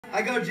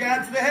I go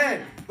jab to the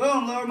head.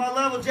 Boom, lower my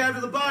level, jab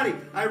to the body.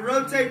 I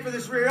rotate for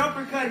this rear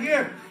uppercut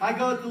here. I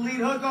go with the lead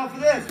hook off of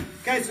this.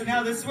 Okay, so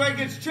now this is where it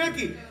gets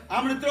tricky.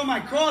 I'm going to throw my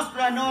cross,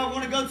 but I know I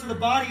want to go to the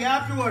body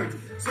afterwards.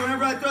 So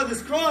whenever I throw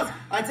this cross,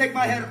 I take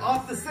my head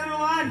off the center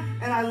line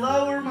and I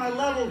lower my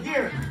level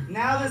here.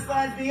 Now this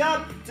lines me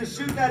up to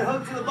shoot that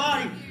hook to the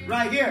body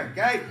right here,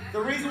 okay?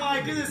 The reason why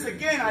I do this,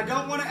 again, I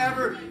don't want to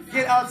ever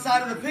get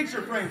outside of the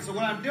picture frame. So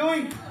what I'm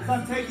doing is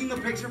I'm taking the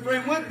picture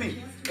frame with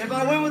me. If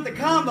I went with the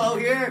combo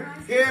here,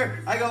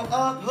 I go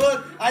up,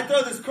 hook, I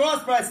throw this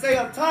cross, but I stay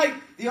up tight.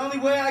 The only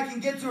way I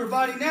can get to her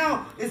body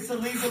now is to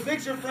leave the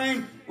picture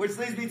frame, which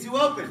leaves me too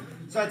open.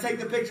 So I take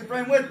the picture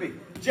frame with me.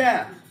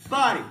 Jab,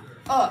 body,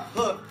 up,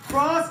 hook,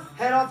 cross,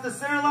 head off the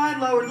center line,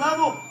 lower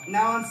level.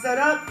 Now I'm set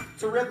up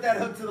to rip that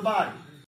hook to the body.